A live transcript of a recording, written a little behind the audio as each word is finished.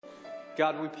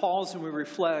God, we pause and we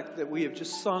reflect that we have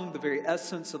just sung the very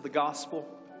essence of the gospel,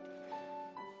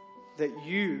 that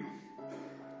you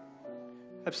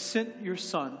have sent your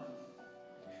Son,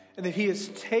 and that he has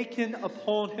taken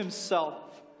upon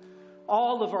himself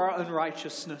all of our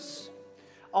unrighteousness,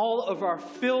 all of our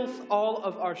filth, all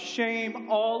of our shame,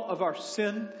 all of our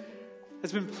sin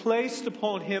has been placed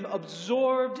upon him,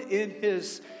 absorbed in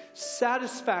his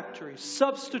satisfactory,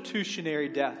 substitutionary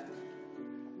death.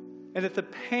 And that the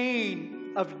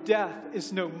pain of death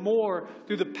is no more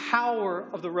through the power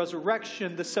of the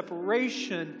resurrection, the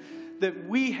separation that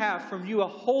we have from you, a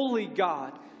holy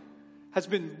God, has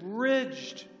been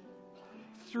bridged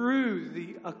through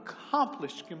the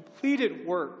accomplished, completed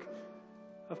work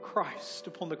of Christ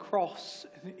upon the cross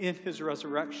and in his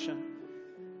resurrection.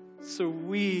 So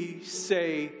we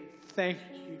say thank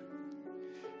you.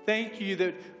 Thank you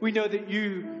that we know that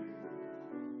you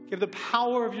give the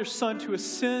power of your Son to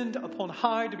ascend upon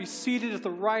high, to be seated at the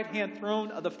right-hand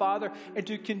throne of the Father, and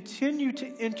to continue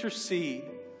to intercede.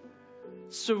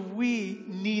 So we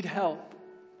need help.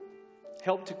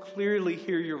 Help to clearly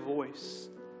hear your voice.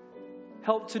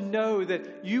 Help to know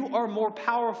that you are more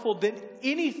powerful than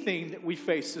anything that we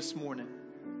face this morning.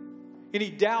 Any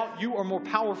doubt, you are more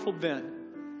powerful than.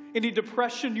 Any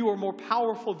depression, you are more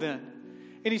powerful than.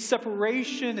 Any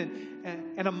separation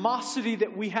and animosity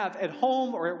that we have at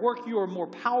home or at work, you are more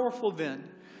powerful than.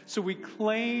 So we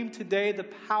claim today the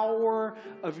power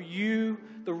of you,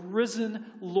 the risen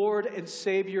Lord and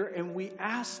Savior, and we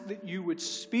ask that you would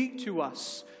speak to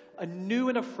us anew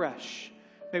and afresh.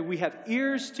 May we have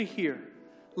ears to hear,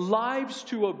 lives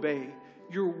to obey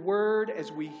your word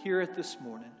as we hear it this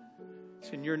morning.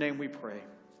 It's in your name we pray.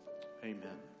 Amen.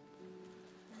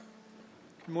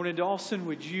 Good morning, Dawson.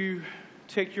 Would you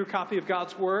take your copy of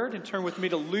God's Word and turn with me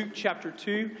to Luke chapter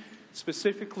 2,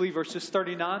 specifically verses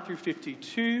 39 through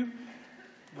 52.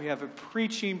 We have a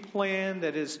preaching plan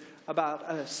that is about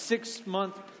a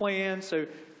 6-month plan. So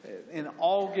in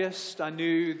August, I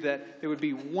knew that there would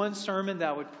be one sermon that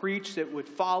I would preach that would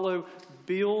follow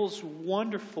Bill's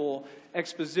wonderful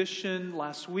exposition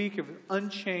last week of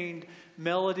Unchained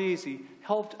Melodies. He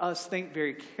helped us think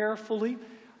very carefully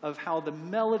of how the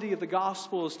melody of the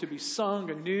gospel is to be sung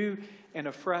anew and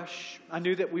afresh. I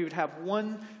knew that we would have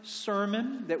one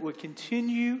sermon that would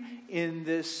continue in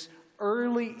this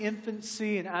early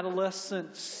infancy and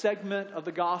adolescent segment of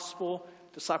the gospel.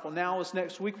 Disciple Now is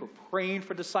next week. We're praying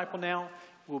for Disciple Now.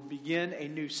 We'll begin a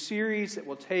new series that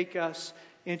will take us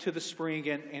into the spring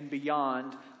and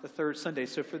beyond the third Sunday.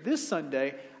 So for this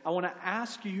Sunday, I want to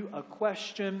ask you a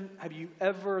question. Have you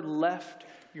ever left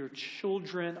your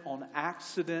children on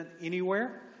accident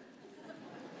anywhere?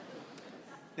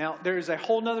 Now, there is a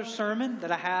whole nother sermon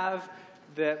that I have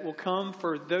that will come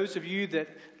for those of you that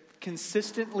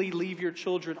consistently leave your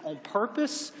children on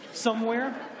purpose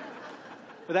somewhere.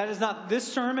 But that is not this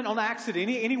sermon on accident.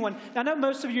 Anyone? Now, I know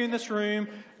most of you in this room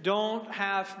don't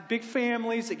have big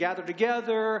families that gather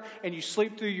together and you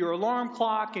sleep through your alarm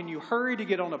clock and you hurry to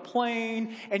get on a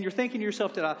plane and you're thinking to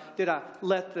yourself, did I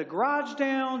let the garage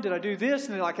down? Did I do this?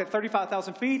 And then like at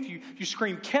 35,000 feet, you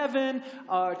scream Kevin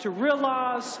to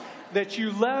realize that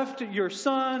you left your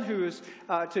son who is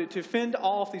to fend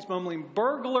off these mumbling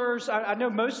burglars. I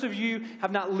know most of you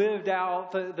have not lived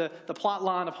out the plot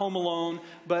line of Home Alone,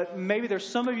 but maybe there's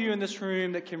some of you in this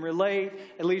room that can relate,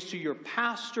 at least to your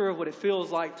pastor, of what it feels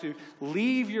like to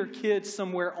leave your kids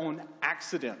somewhere on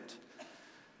accident.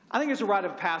 I think it's a rite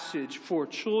of passage for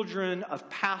children of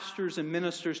pastors and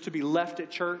ministers to be left at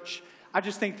church. I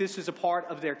just think this is a part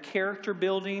of their character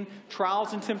building.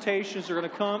 Trials and temptations are going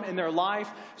to come in their life.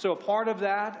 So a part of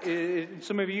that is,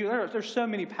 some of you, there's so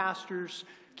many pastors'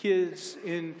 kids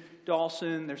in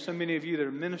Dawson. There's so many of you that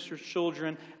are ministers'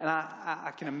 children. And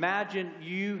I can imagine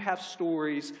you have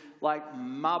stories like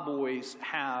my boys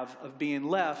have of being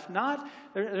left.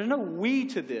 There's no we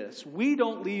to this. We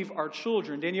don't leave our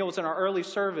children. Danielle was in our early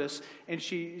service, and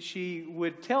she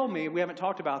would tell me, we haven't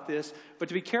talked about this, but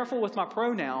to be careful with my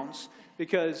pronouns,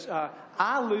 because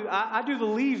I do the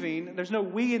leaving. There's no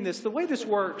we in this. The way this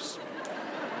works...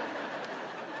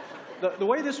 The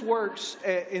way this works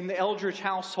in the Eldridge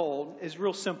household is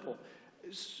real simple.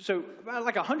 So about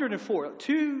like 104,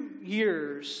 2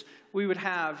 years, we would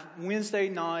have Wednesday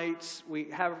nights.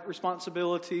 We have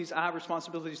responsibilities. I have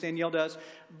responsibilities. Danielle does.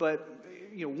 But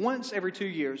once every 2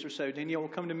 years or so, Danielle will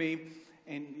come to me,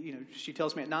 and she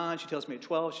tells me at 9, she tells me at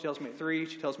 12, she tells me at 3,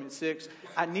 she tells me at 6.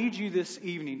 I need you this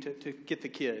evening to get the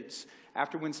kids.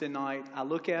 After Wednesday night, I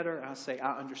look at her and I say,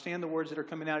 I understand the words that are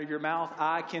coming out of your mouth.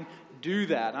 I can do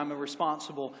that. I'm a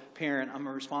responsible parent. I'm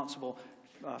a responsible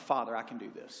father. I can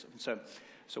do this. And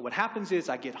So what happens is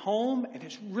I get home, and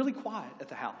it's really quiet at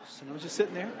the house. And I was just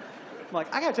sitting there. I'm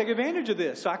like, I got to take advantage of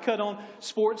this. So I cut on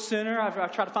Sports Center. I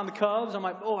try to find the Cubs. I'm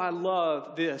like, oh, I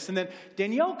love this. And then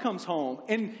Danielle comes home,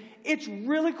 and it's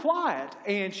really quiet.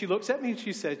 And she looks at me, and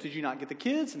she says, did you not get the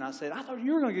kids? And I said, I thought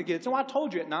you were going to get kids. So I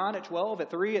told you at 9, at 12,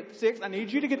 at 3, at 6, I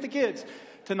need you to get the kids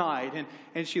tonight.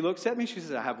 And she looks at me. She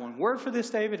says, I have one word for this,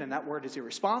 David, and that word is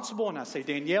irresponsible. And I say,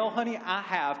 Danielle, honey, I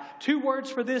have 2 words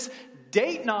for this.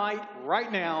 Date night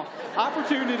right now.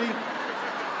 Opportunity.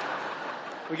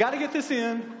 We got to get this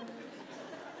in.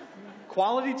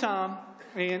 Quality time.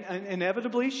 And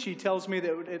inevitably, she tells me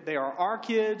that they are our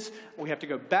kids. We have to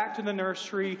go back to the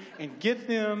nursery and get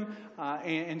them.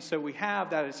 And so we have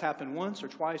that. It's happened once or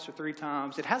twice or 3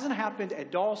 times. It hasn't happened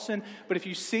at Dawson. But if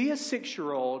you see a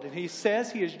 6-year-old and he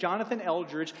says he is Jonathan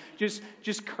Eldridge, just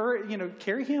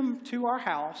carry him to our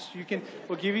house.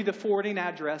 We'll give you the forwarding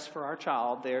address for our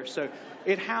child there. So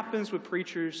it happens with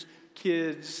preachers'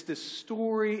 kids. This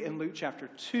story in Luke chapter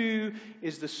 2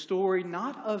 is the story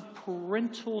not of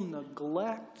parental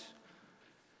neglect,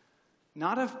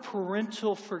 not of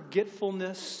parental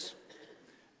forgetfulness,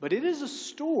 but it is a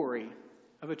story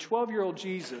of a 12-year-old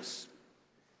Jesus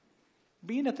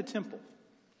being at the temple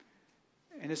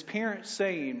and his parents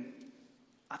saying,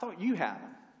 I thought you had him.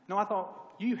 No, I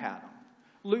thought you had him.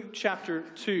 Luke chapter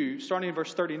 2, starting in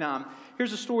verse 39.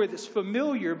 Here's a story that's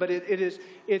familiar, but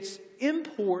its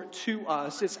import to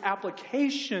us, its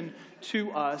application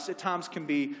to us at times can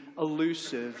be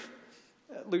elusive.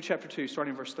 Luke chapter 2,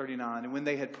 starting in verse 39. And when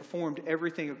they had performed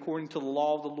everything according to the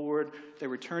law of the Lord, they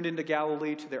returned into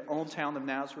Galilee to their own town of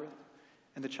Nazareth.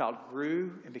 And the child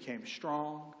grew and became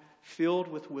strong, filled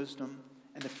with wisdom,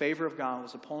 and the favor of God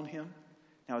was upon him.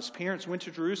 Now his parents went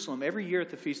to Jerusalem every year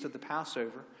at the feast of the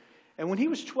Passover. And when he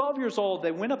was 12 years old,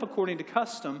 they went up according to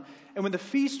custom. And when the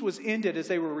feast was ended, as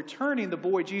they were returning, the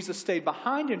boy Jesus stayed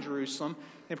behind in Jerusalem.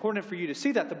 Important for you to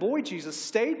see that. The boy Jesus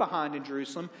stayed behind in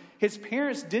Jerusalem. His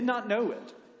parents did not know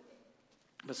it.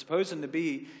 But supposing to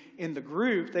be in the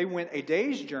group, they went a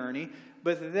day's journey.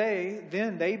 But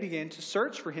they began to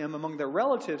search for him among their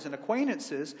relatives and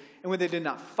acquaintances. And when they did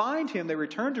not find him, they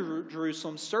returned to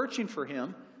Jerusalem searching for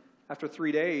him. After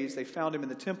 3 days, they found him in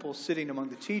the temple, sitting among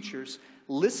the teachers,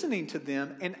 listening to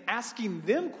them and asking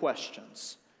them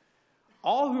questions.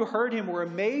 All who heard him were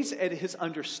amazed at his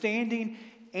understanding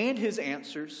and his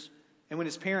answers. And when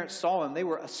his parents saw him, they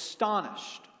were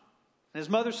astonished. And his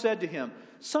mother said to him,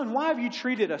 Son, why have you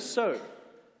treated us so?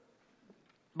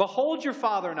 Behold, your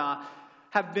father and I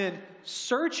have been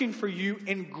searching for you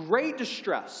in great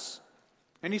distress.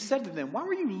 And he said to them, Why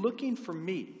were you looking for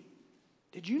me?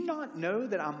 Did you not know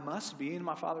that I must be in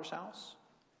my Father's house?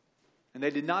 And they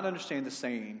did not understand the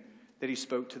saying that he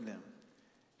spoke to them.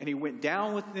 And he went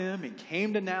down with them and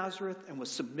came to Nazareth and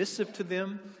was submissive to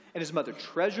them. And his mother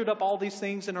treasured up all these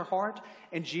things in her heart.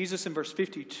 And Jesus, in verse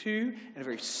 52, in a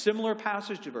very similar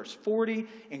passage to verse 40,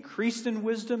 increased in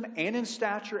wisdom and in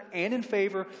stature and in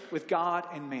favor with God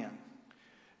and man.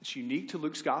 It's unique to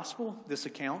Luke's gospel, this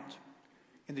account.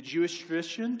 In the Jewish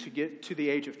tradition, to get to the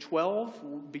age of 12,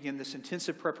 we'll begin this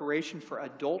intensive preparation for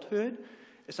adulthood.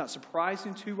 It's not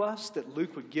surprising to us that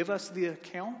Luke would give us the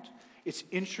account. It's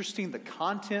interesting, the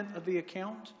content of the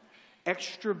account.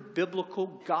 Extra biblical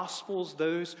gospels,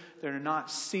 those that are not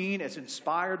seen as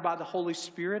inspired by the Holy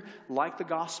Spirit, like the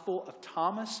Gospel of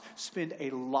Thomas, spend a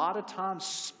lot of time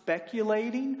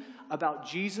speculating about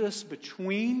Jesus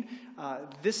between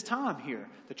this time here,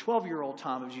 the 12-year-old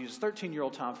time of Jesus,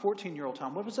 13-year-old time, 14-year-old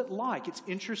time. What was it like? It's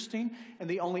interesting, and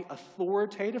the only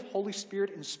authoritative Holy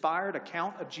Spirit-inspired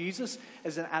account of Jesus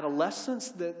as an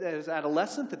adolescent,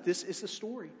 that this is the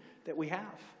story that we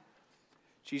have.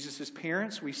 Jesus'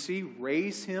 parents, we see,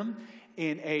 raise him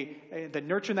in the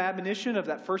nurture and admonition of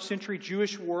that first century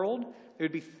Jewish world. There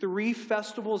would be 3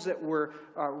 festivals that were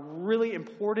really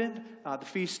important. The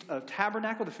Feast of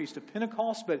Tabernacle, the Feast of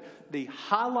Pentecost, but the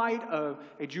highlight of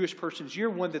a Jewish person's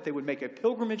year, one that they would make a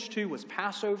pilgrimage to, was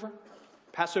Passover.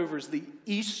 Passover is the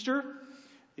Easter,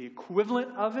 the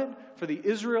equivalent of it for the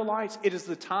Israelites. It is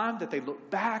the time that they look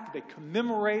back, they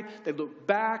commemorate, they look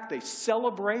back, they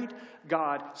celebrate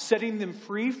God setting them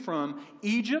free from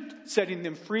Egypt, setting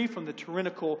them free from the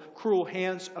tyrannical, cruel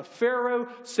hands of Pharaoh,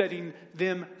 setting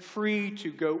them free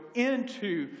to go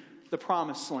into the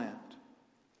promised land.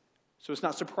 So it's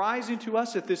not surprising to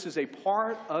us that this is a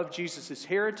part of Jesus'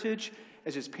 heritage,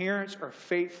 as his parents are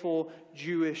faithful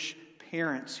Jewish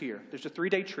parents here. There's a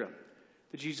 3-day trip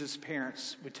that Jesus'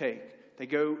 parents would take. They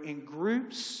go in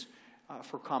groups.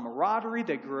 for camaraderie.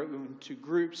 They grow into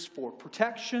groups for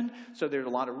protection. So there's a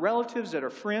lot of relatives that are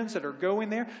friends that are going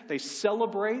there. They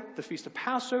celebrate the Feast of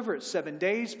Passover. It's 7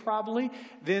 days probably.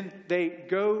 Then they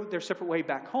go their separate way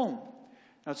back home.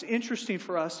 Now it's interesting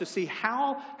for us to see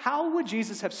how would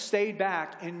Jesus have stayed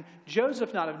back and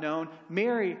Joseph not have known,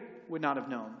 Mary would not have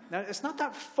known. Now it's not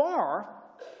that far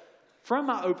from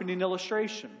my opening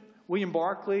illustration. William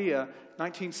Barclay,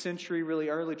 19th century, really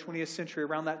early 20th century,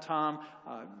 around that time,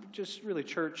 just really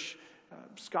church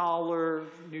scholar,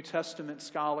 New Testament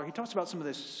scholar. He talks about some of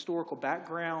this historical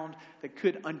background that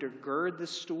could undergird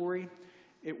this story.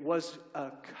 It was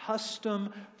a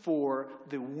custom for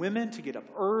the women to get up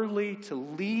early, to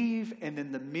leave, and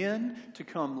then the men to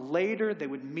come later. They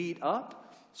would meet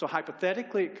up. So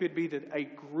hypothetically, it could be that a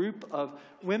group of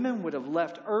women would have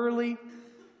left early,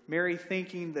 Mary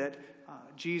thinking that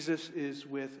Jesus is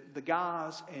with the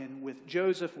guys and with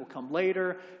Joseph will come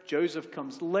later. Joseph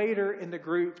comes later in the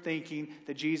group thinking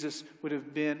that Jesus would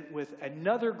have been with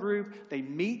another group. They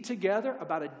meet together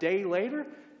about a day later.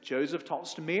 Joseph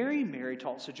talks to Mary. Mary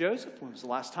talks to Joseph. When was the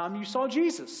last time you saw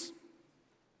Jesus?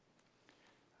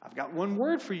 I've got one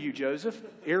word for you, Joseph.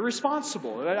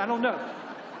 Irresponsible. I don't know.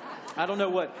 I don't know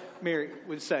what Mary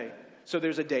would say. So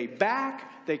there's a day back.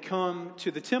 They come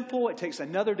to the temple. It takes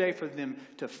another day for them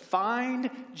to find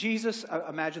Jesus.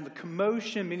 Imagine the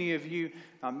commotion. Many of you,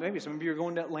 maybe some of you are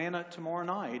going to Atlanta tomorrow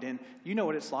night. And you know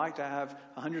what it's like to have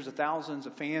hundreds of thousands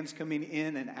of fans coming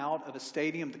in and out of a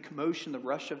stadium. The commotion, the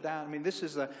rush of that. I mean, this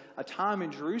is a time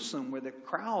in Jerusalem where the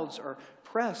crowds are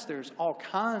pressed. There's all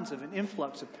kinds of an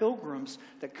influx of pilgrims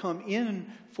that come in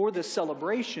for this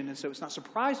celebration. And so it's not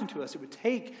surprising to us. It would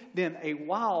take them a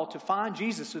while to find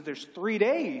Jesus. So there's 3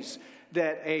 days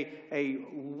that a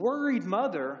worried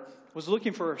mother was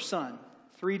looking for her son.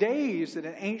 3 days that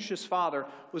an anxious father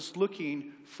was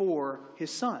looking for his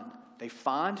son. They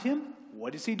find him.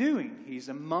 What is he doing? He's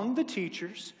among the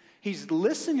teachers. He's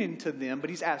listening to them, but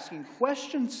he's asking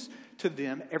questions to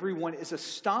them. Everyone is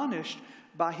astonished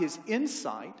by his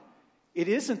insight. It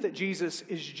isn't that Jesus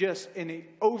is just an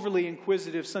overly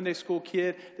inquisitive Sunday school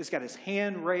kid that's got his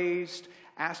hand raised,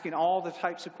 asking all the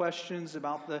types of questions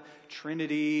about the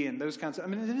Trinity and those kinds of... I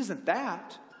mean, it isn't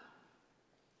that.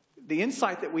 The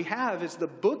insight that we have is the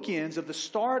bookends of the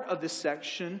start of this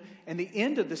section and the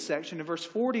end of this section in verse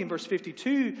 40 and verse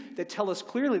 52 that tell us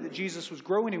clearly that Jesus was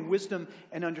growing in wisdom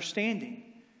and understanding.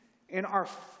 In our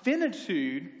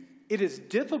finitude, it is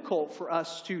difficult for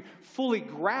us to fully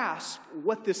grasp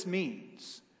what this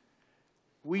means.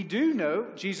 We do know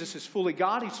Jesus is fully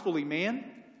God, he's fully man.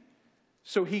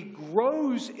 So he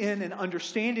grows in an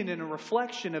understanding and a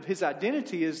reflection of his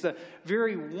identity as the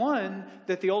very one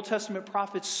that the Old Testament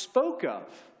prophets spoke of.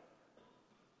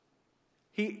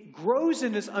 He grows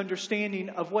in his understanding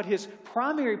of what his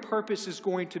primary purpose is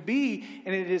going to be.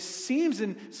 And it seems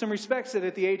in some respects that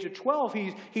at the age of 12,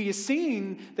 he is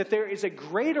seeing that there is a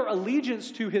greater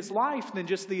allegiance to his life than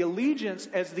just the allegiance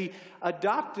as the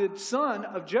adopted son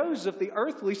of Joseph, the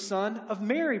earthly son of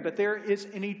Mary. But there is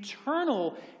an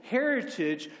eternal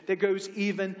heritage that goes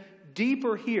even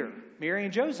deeper here. Mary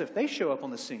and Joseph, they show up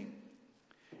on the scene.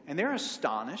 And they're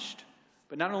astonished.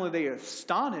 But not only are they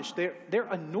astonished, they're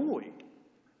annoyed.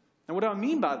 And what do I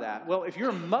mean by that? Well, if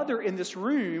you're a mother in this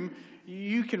room,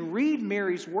 you can read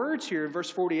Mary's words here in verse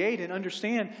 48 and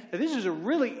understand that this is a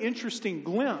really interesting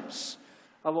glimpse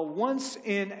of a once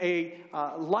in a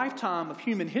lifetime of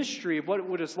human history of what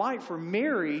it is like for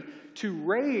Mary to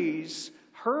raise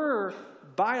her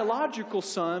biological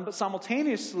son, but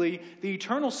simultaneously the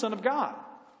eternal Son of God.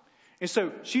 And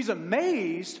so she's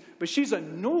amazed, but she's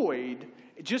annoyed.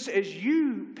 Just as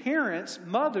you parents,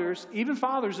 mothers, even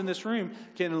fathers in this room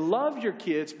can love your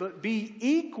kids, but be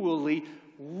equally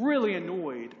really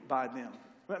annoyed by them.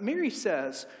 But Mary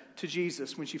says to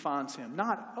Jesus when she finds him,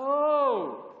 not,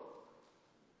 "Oh,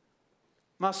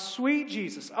 my sweet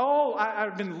Jesus. Oh,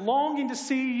 I've been longing to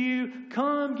see you.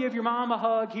 Come give your mom a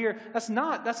hug here." That's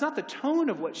not the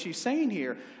tone of what she's saying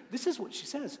here. This is what she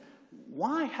says.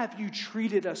 "Why have you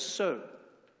treated us so?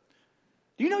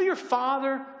 Do you know your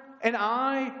father and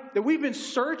I, that we've been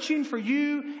searching for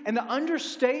you?" And the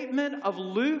understatement of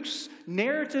Luke's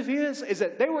narrative is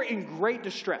that they were in great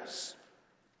distress.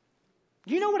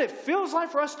 Do you know what it feels like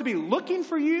for us to be looking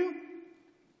for you?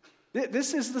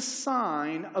 This is the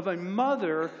sign of a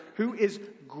mother who is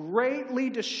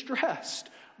greatly distressed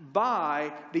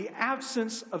by the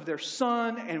absence of their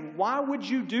son. And why would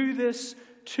you do this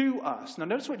to us? Now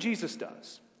notice what Jesus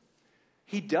does.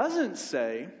 He doesn't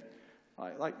say,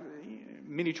 like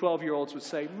many 12-year-olds would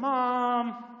say,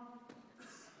 "Mom,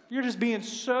 you're just being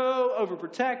so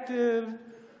overprotective.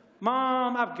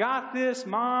 Mom, I've got this.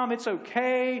 Mom, it's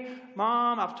okay.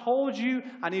 Mom, I've told you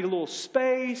I need a little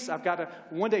space. I've got to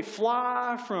one day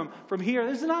fly from here.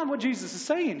 This is not what Jesus is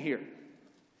saying here.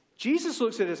 Jesus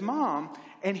looks at his mom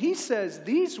and he says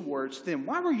these words to them.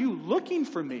 Why were you looking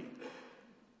for me?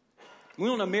 We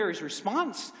don't know Mary's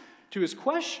response to his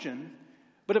question,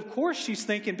 but of course she's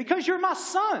thinking, because you're my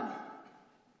son.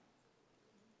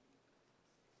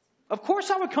 Of course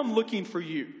I would come looking for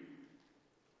you.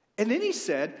 And then he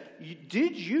said,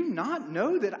 did you not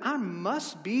know that I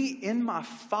must be in my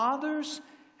Father's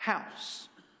house?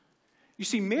 You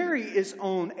see, Mary is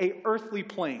on an earthly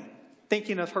plane,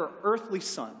 thinking of her earthly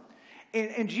son.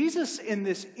 And Jesus, in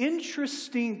this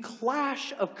interesting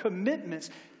clash of commitments,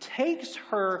 takes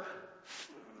her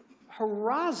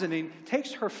horizoning,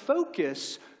 takes her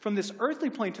focus from this earthly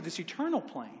plane to this eternal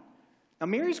plane. Now,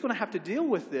 Mary's going to have to deal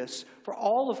with this for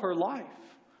all of her life.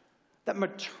 That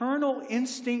maternal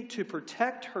instinct to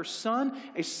protect her son,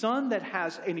 a son that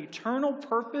has an eternal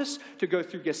purpose to go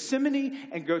through Gethsemane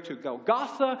and go to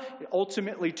Golgotha,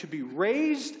 ultimately to be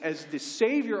raised as the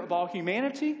Savior of all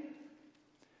humanity.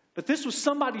 But this was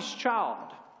somebody's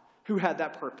child who had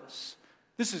that purpose.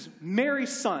 This is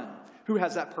Mary's son who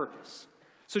has that purpose.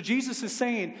 So Jesus is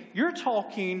saying, you're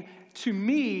talking to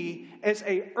me as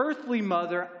an earthly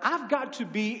mother. I've got to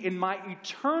be in my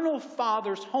eternal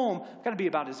Father's home. I've got to be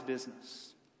about his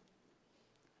business.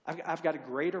 I've got a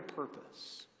greater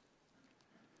purpose.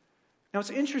 Now, it's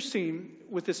interesting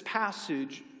with this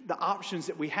passage, the options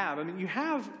that we have. I mean, you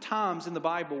have times in the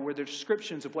Bible where there's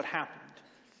descriptions of what happened.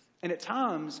 And at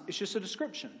times, it's just a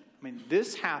description. I mean,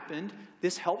 this happened.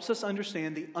 This helps us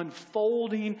understand the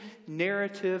unfolding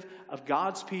narrative of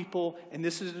God's people, and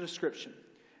this is a description.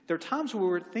 There are times where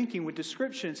we're thinking with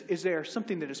descriptions, is there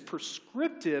something that is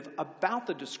prescriptive about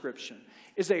the description?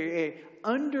 Is there an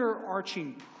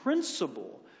underarching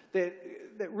principle that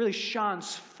really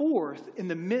shines forth in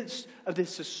the midst of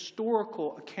this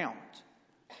historical account?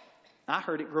 I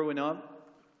heard it growing up,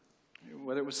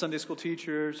 whether it was Sunday school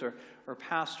teachers or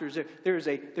pastors.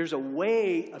 There's a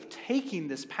way of taking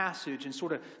this passage and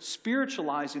sort of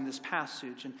spiritualizing this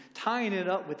passage and tying it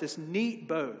up with this neat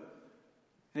bow.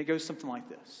 And it goes something like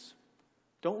this.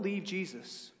 Don't leave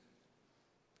Jesus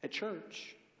at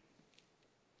church.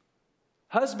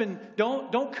 Husband,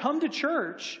 don't come to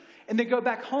church and then go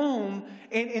back home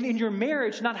and in your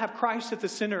marriage not have Christ at the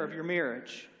center of your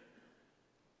marriage.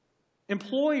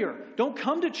 Employer, don't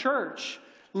come to church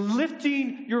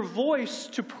lifting your voice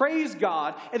to praise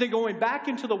God and then going back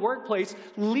into the workplace,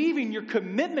 leaving your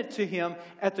commitment to him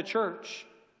at the church.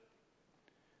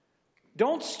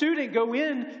 Don't, student, go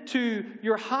into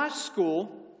your high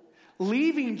school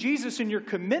leaving Jesus and your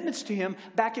commitments to him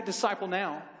back at Disciple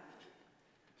Now.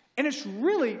 And it's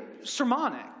really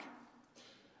sermonic.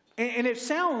 And it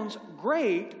sounds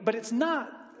great, but it's not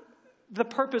the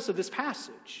purpose of this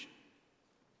passage.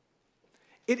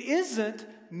 It isn't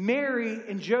Mary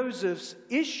and Joseph's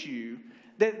issue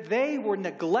that they were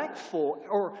neglectful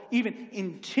or even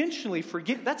intentionally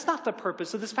forget. That's not the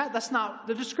purpose of this passage. That's not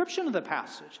the description of the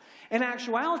passage. In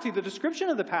actuality, the description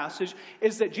of the passage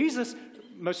is that Jesus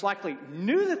most likely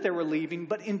knew that they were leaving,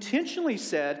 but intentionally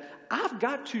said, I've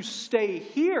got to stay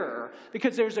here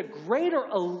because there's a greater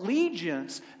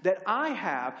allegiance that I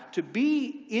have to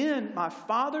be in my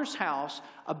Father's house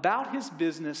about his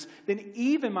business than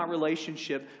even my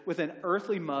relationship with an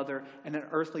earthly mother and an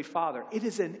earthly father. It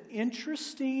is an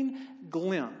interesting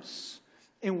glimpse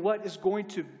in what is going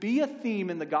to be a theme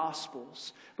in the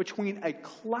Gospels between a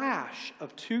clash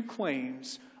of two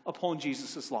claims upon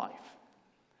Jesus' life.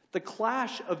 The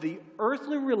clash of the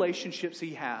earthly relationships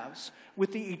he has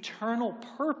with the eternal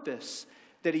purpose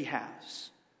that he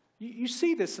has. You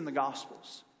see this in the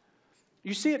Gospels.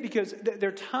 You see it because there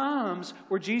are times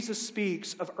where Jesus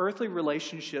speaks of earthly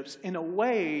relationships in a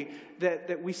way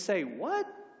that we say, what?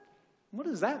 What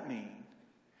does that mean?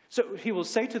 So he will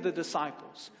say to the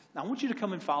disciples, I want you to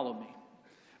come and follow me.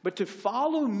 But to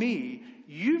follow me,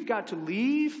 you've got to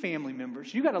leave family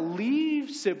members. You've got to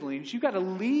leave siblings. You've got to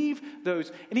leave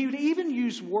those. And he would even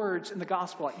use words in the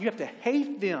gospel like, you have to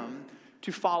hate them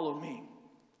to follow me.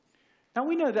 Now,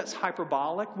 we know that's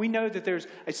hyperbolic. We know that there's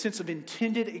a sense of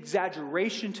intended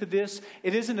exaggeration to this.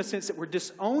 It isn't a sense that we're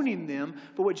disowning them.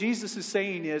 But what Jesus is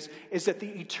saying is that the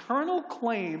eternal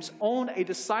claims on a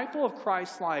disciple of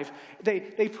Christ's life,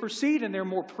 they proceed and they're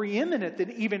more preeminent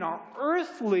than even our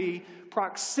earthly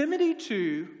proximity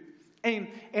to and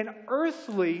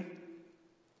earthly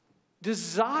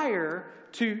desire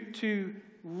to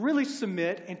really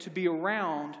submit and to be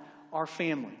around our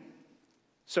family.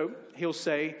 So he'll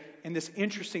say in this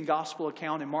interesting gospel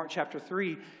account in Mark chapter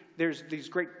 3, there's these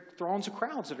great throngs of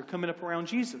crowds that are coming up around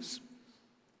Jesus.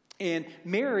 And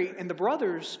Mary and the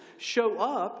brothers show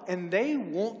up, and they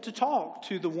want to talk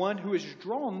to the one who has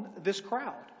drawn this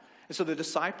crowd. And so the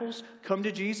disciples come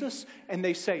to Jesus, and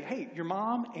they say, hey, your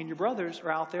mom and your brothers are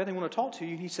out there. They want to talk to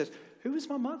you. And he says, who is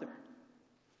my mother?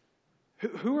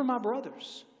 Who are my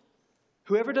brothers?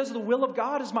 Whoever does the will of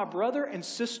God is my brother and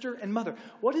sister and mother.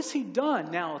 What has he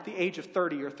done now at the age of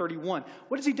 30 or 31?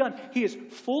 What has he done? He has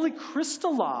fully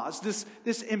crystallized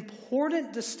this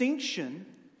important distinction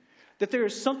that there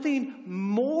is something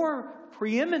more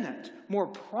preeminent, more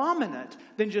prominent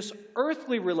than just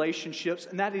earthly relationships,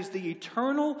 and that is the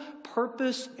eternal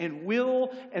purpose and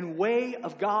will and way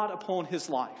of God upon his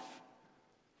life.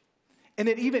 And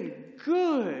that even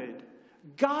good,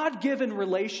 God-given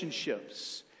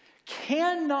relationships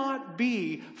cannot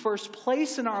be first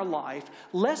place in our life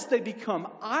lest they become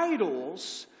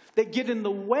idols that get in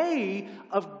the way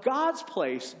of God's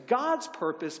place, God's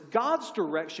purpose, God's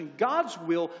direction, God's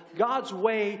will, God's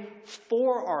way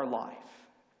for our life.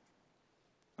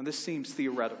 And this seems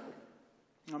theoretical.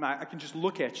 I can just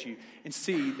look at you and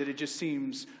see that it just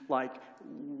seems like,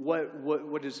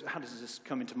 how does this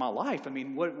come into my life? I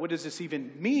mean, what does this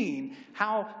even mean?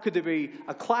 How could there be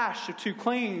a clash of two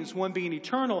claims, one being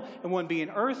eternal and one being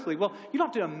earthly? Well, you don't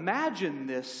have to imagine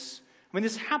this. I mean,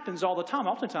 this happens all the time.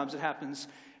 Oftentimes it happens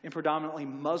in predominantly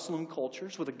Muslim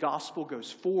cultures where the gospel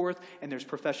goes forth and there's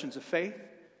professions of faith.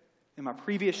 In my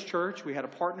previous church, we had a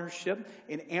partnership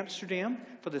in Amsterdam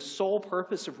for the sole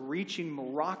purpose of reaching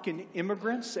Moroccan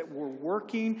immigrants that were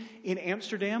working in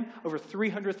Amsterdam. Over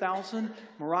 300,000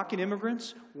 Moroccan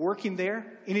immigrants working there.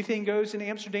 Anything goes in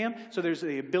Amsterdam. So there's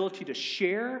the ability to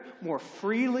share more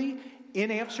freely in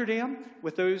Amsterdam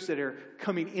with those that are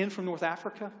coming in from North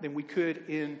Africa than we could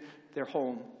in their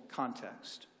home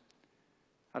context.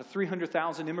 Out of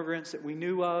 300,000 immigrants that we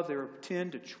knew of, there were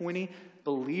 10 to 20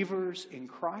 believers in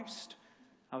Christ.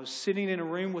 I was sitting in a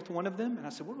room with one of them, and I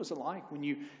said, what was it like when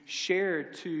you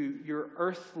shared to your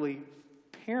earthly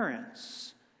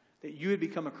parents that you had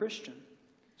become a Christian,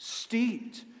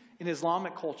 steeped in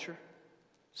Islamic culture,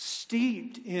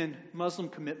 steeped in Muslim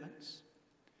commitments?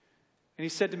 And he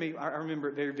said to me, I remember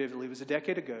it very vividly, it was a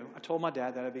decade ago, I told my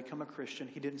dad that I'd become a Christian.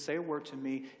 He didn't say a word to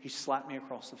me. He slapped me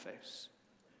across the face.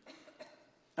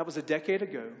 That was a decade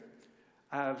ago.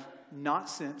 I have not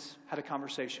since had a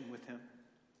conversation with him.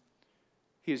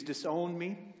 He has disowned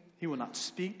me. He will not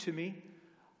speak to me.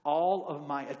 All of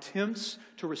my attempts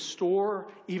to restore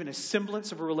even a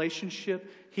semblance of a relationship,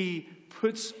 he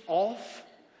puts off.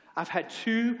 I've had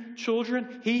 2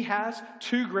 children. He has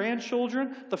 2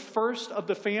 grandchildren, the first of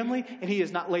the family, and he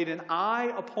has not laid an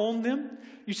eye upon them.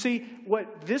 You see,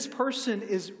 what this person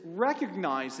is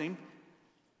recognizing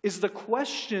is the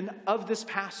question of this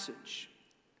passage.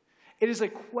 It is a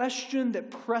question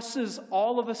that presses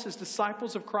all of us as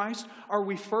disciples of Christ. Are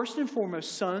we first and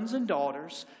foremost sons and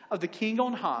daughters of the King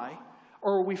on high,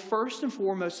 or are we first and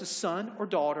foremost a son or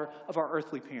daughter of our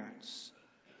earthly parents?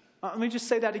 Let me just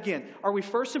say that again. Are we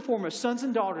first and foremost sons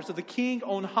and daughters of the King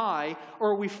on high, or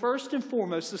are we first and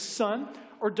foremost the son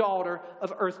or daughter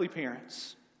of earthly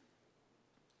parents?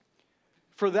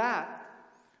 For that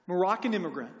Moroccan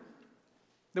immigrant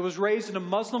that was raised in a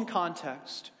Muslim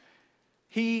context,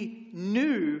 he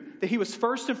knew that he was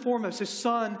first and foremost a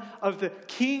son of the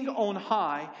King on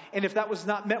high. And if that was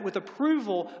not met with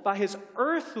approval by his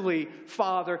earthly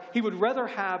father, he would rather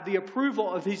have the approval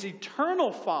of his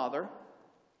eternal Father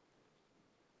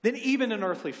than even an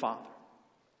earthly father.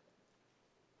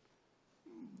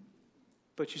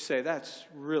 But you say, that's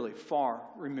really far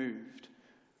removed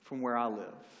from where I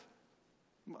live.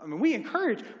 I mean,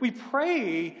 we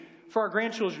pray for our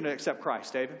grandchildren to accept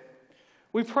Christ, David.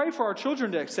 We pray for our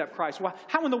children to accept Christ. Well,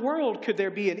 how in the world could there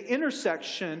be an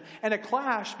intersection and a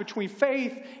clash between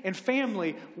faith and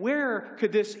family? Where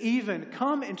could this even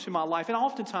come into my life? And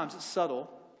oftentimes it's subtle.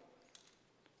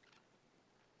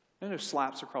 There are no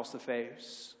slaps across the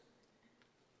face.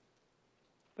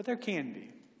 But there can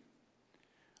be.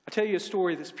 I'll tell you a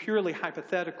story that's purely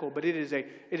hypothetical, but it is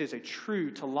a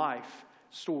true to life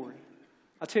story.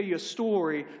 I'll tell you a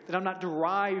story that I'm not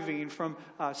deriving from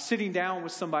sitting down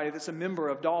with somebody that's a member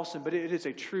of Dawson, but it is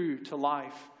a true to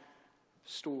life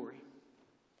story.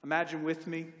 Imagine with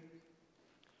me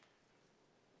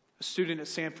a student at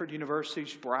Samford University,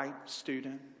 she's a bright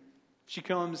student. She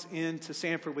comes into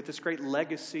Samford with this great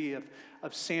legacy of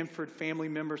Samford family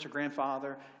members. Her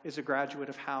grandfather is a graduate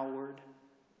of Howard.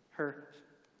 Her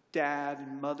dad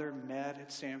and mother met at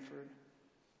Samford.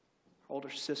 Her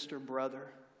older sister, brother.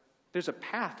 There's a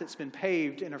path that's been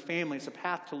paved in her family. It's a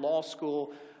path to law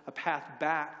school, a path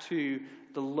back to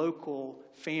the local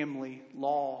family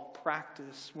law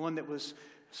practice, one that was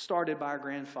started by our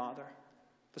grandfather.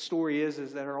 The story is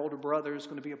that our older brother is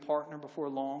going to be a partner before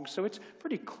long. So it's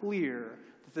pretty clear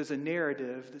that there's a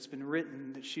narrative that's been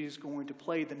written that she's going to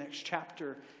play the next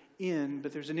chapter in.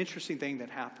 But there's an interesting thing that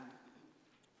happened.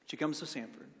 She comes to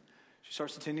Sanford. She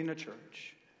starts attending a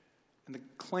church. And the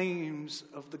claims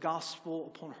of the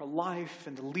gospel upon her life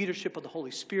and the leadership of the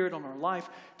Holy Spirit on her life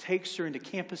takes her into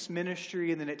campus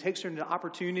ministry, and then it takes her into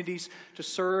opportunities to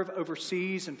serve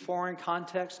overseas in foreign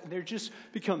contexts. And there just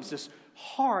becomes this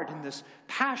heart and this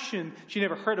passion. She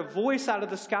never heard a voice out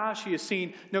of the sky. She has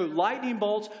seen no lightning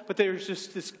bolts, but there's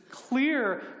just this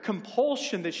clear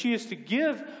compulsion that she is to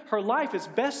give her life as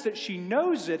best that she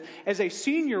knows it as a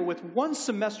senior with one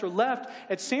semester left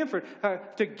at Sanford,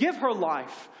 to give her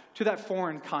life to that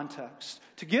foreign context,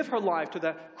 to give her life to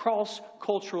that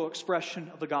cross-cultural expression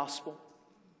of the gospel.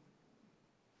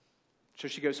 So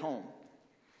she goes home.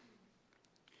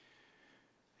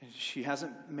 And she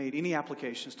hasn't made any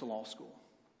applications to law school.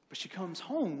 But she comes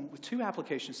home with 2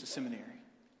 applications to seminary.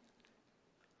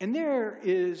 And there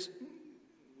is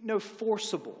no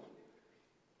forcible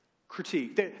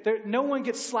critique. No one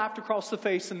gets slapped across the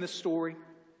face in this story.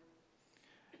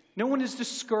 No one is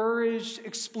discouraged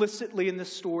explicitly in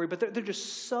this story, but they're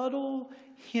just subtle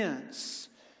hints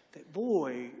that,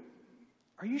 boy,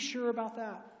 are you sure about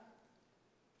that?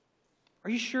 Are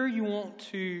you sure you want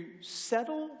to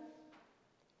settle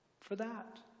for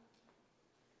that?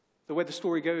 The way the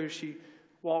story goes, she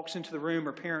walks into the room,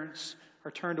 her parents are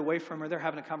turned away from her. They're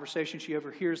having a conversation. She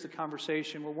overhears the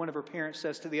conversation where one of her parents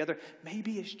says to the other,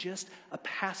 maybe it's just a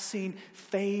passing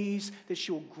phase that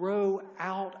she'll grow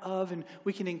out of, and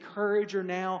we can encourage her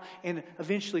now, and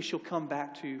eventually she'll come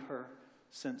back to her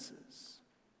senses.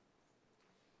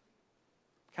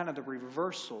 Kind of the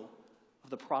reversal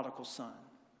of the prodigal son.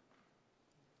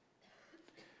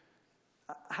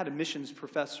 I had a missions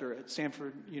professor at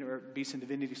Sanford, or Beeson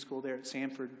Divinity School there at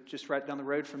Sanford, just right down the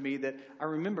road from me, that I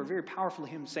remember very powerfully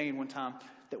him saying one time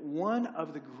that one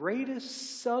of the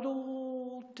greatest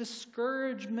subtle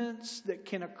discouragements that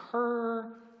can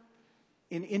occur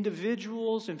in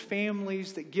individuals and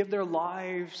families that give their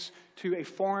lives to a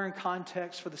foreign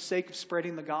context for the sake of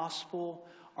spreading the gospel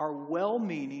are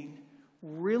well-meaning,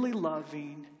 really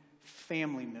loving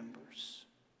family members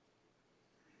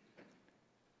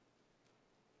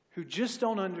who just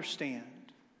don't understand,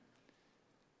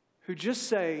 who just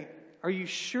say, are you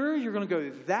sure you're going to go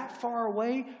that far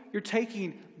away? You're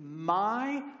taking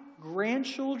my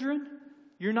grandchildren?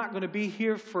 You're not going to be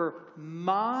here for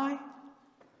my...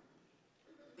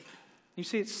 You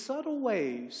see, it's subtle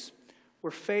ways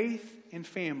where faith and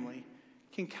family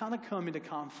can kind of come into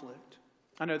conflict.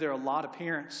 I know there are a lot of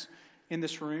parents in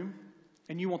this room,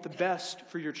 and you want the best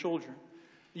for your children.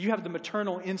 You have the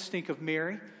maternal instinct of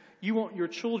Mary. You want your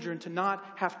children to not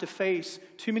have to face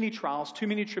too many trials, too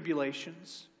many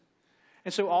tribulations.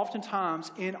 And so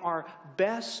oftentimes in our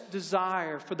best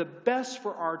desire for the best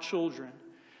for our children,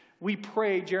 we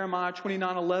pray Jeremiah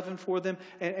 29:11 for them,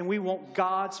 and we want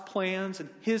God's plans and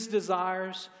His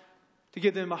desires to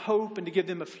give them a hope and to give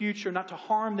them a future, not to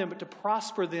harm them, but to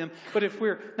prosper them. But if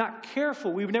we're not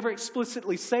careful, we would never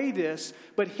explicitly say this,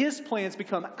 but His plans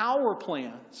become our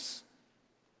plans.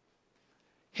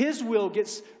 His will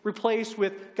gets replaced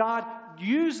with, God,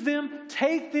 use them,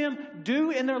 take them,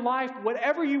 do in their life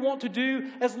whatever you want to do,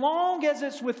 as long as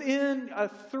it's within a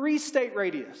 3-state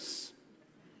radius.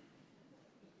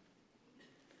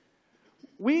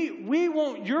 We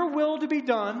want your will to be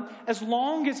done as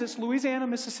long as it's Louisiana,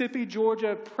 Mississippi,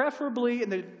 Georgia, preferably in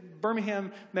the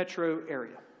Birmingham metro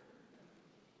area.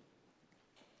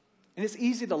 And it's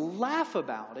easy to laugh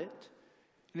about it.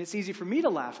 And it's easy for me to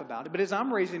laugh about it. But as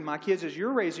I'm raising my kids, as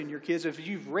you're raising your kids, if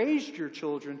you've raised your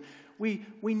children, we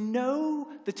know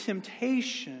the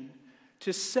temptation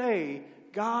to say,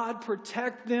 God,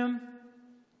 protect them.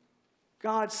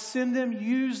 God, send them,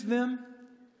 use them.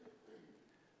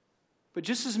 But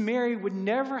just as Mary would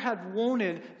never have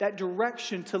wanted that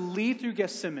direction to lead through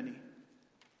Gethsemane,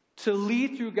 to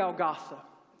lead through Golgotha,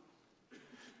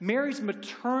 Mary's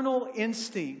maternal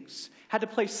instincts had to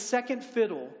play second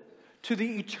fiddle to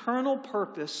the eternal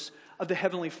purpose of the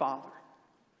Heavenly Father.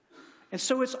 And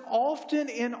so it's often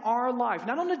in our life,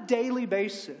 not on a daily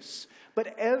basis,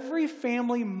 but every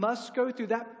family must go through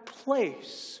that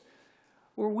place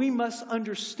where we must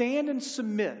understand and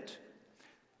submit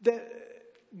that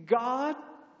God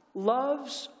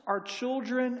loves our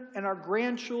children and our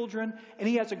grandchildren, and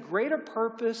He has a greater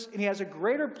purpose and He has a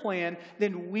greater plan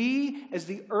than we as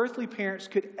the earthly parents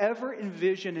could ever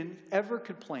envision and ever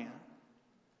could plan.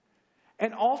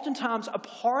 And oftentimes a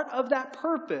part of that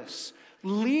purpose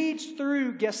leads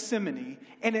through Gethsemane,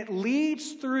 and it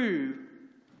leads through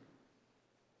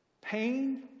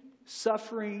pain,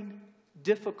 suffering,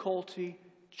 difficulty,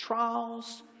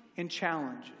 trials, and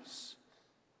challenges.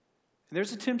 And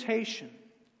there's a temptation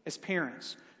as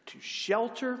parents to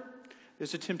shelter.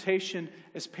 There's a temptation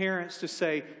as parents to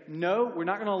say, no, we're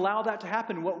not going to allow that to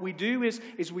happen. What we do is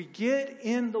we get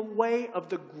in the way of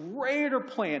the greater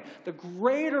plan, the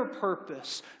greater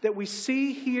purpose that we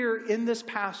see here in this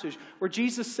passage where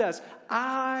Jesus says,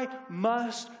 I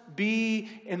must be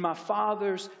in my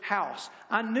Father's house.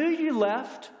 I knew you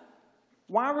left.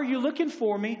 Why were you looking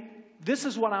for me? This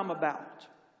is what I'm about.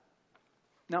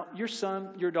 Now, your son,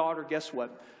 your daughter, guess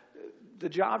what? The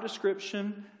job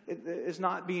description is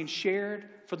not being shared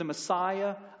for the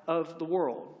Messiah of the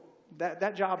world.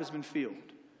 That job has been filled.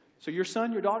 So your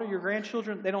son, your daughter, your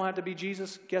grandchildren, they don't have to be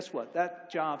Jesus. Guess what?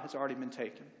 That job has already been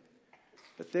taken.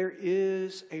 But there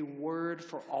is a word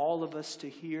for all of us to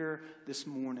hear this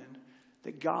morning,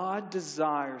 that God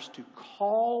desires to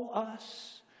call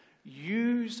us,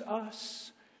 use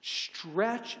us,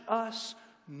 stretch us,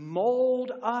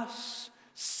 mold us,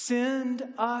 send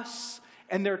us.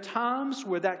 And there are times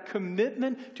where that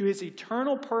commitment to His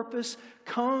eternal purpose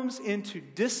comes into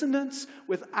dissonance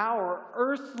with our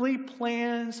earthly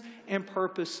plans and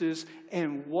purposes.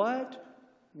 And what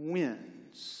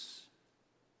wins?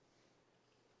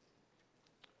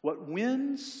 What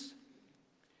wins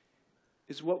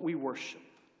is what we worship.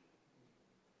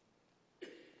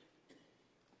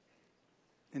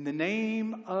 In the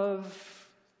name of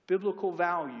biblical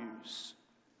values,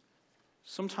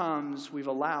 sometimes we've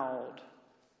allowed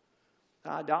the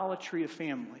idolatry of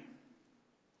family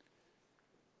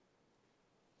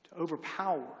to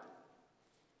overpower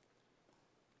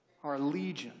our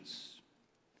allegiance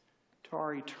to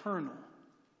our eternal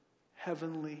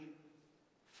Heavenly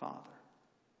Father.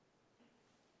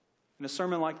 In a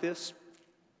sermon like this,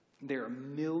 there are a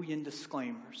million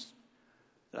disclaimers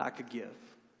that I could give.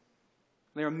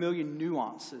 There are a million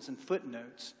nuances and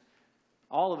footnotes.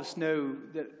 All of us know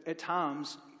that at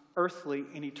times, earthly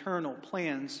and eternal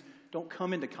plans don't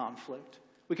come into conflict.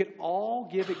 We could all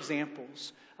give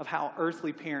examples of how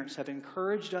earthly parents have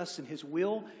encouraged us in His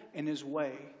will and His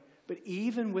way. But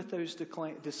even with those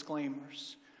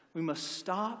disclaimers, we must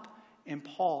stop and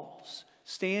pause,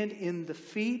 stand in the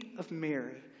feet of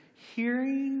Mary,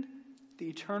 hearing the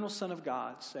eternal Son of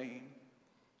God saying,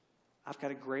 I've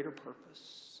got a greater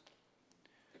purpose.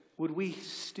 Would we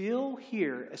still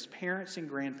hear, as parents and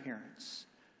grandparents,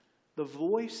 the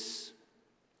voice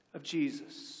of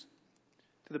Jesus,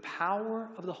 through the power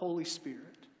of the Holy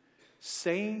Spirit,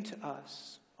 saying to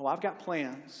us, oh, I've got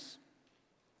plans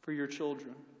for your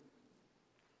children.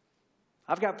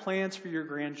 I've got plans for your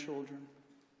grandchildren.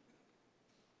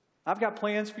 I've got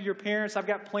plans for your parents. I've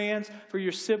got plans for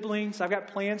your siblings. I've got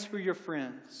plans for your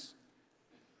friends.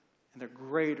 And they're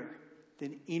greater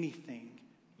than anything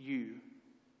you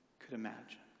could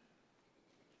imagine.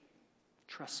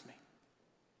 Trust me.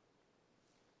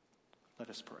 Let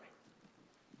us pray.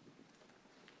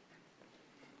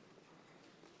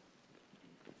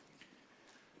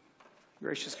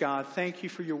 Gracious God, thank you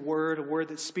for your word, a word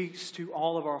that speaks to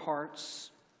all of our hearts,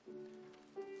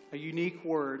 a unique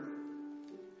word.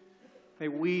 May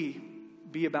we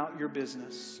be about your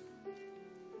business.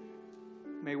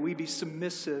 May we be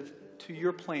submissive to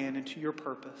your plan and to your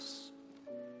purpose.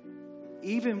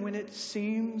 Even when it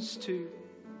seems to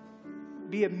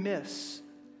be amiss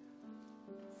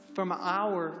from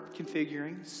our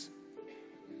configurings,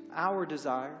 our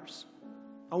desires.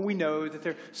 Oh, we know that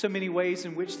there are so many ways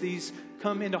in which these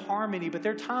come into harmony, but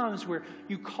there are times where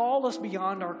you call us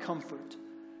beyond our comfort.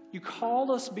 You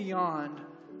call us beyond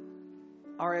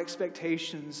our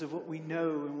expectations of what we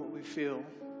know and what we feel.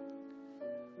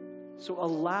 So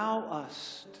allow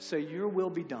us to say, your will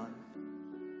be done.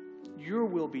 Your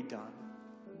will be done.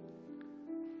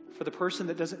 For the person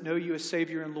that doesn't know you as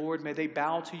Savior and Lord, may they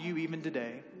bow to you even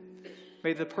today.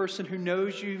 May the person who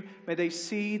knows you, may they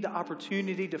see the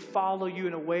opportunity to follow you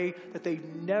in a way that they've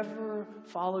never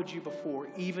followed you before,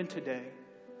 even today.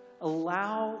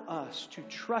 Allow us to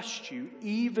trust you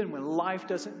even when life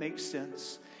doesn't make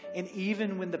sense. And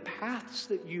even when the paths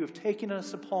that you have taken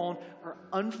us upon are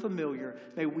unfamiliar,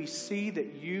 may we see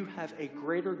that you have a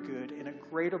greater good and a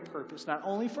greater purpose, not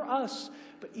only for us,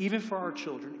 but even for our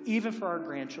children, even for our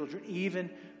grandchildren, even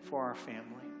for our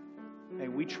family. May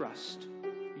we trust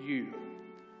you.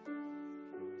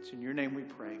 It's in your name we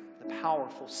pray, the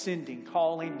powerful, sending,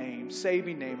 calling name,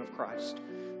 saving name of Christ.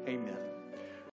 Amen.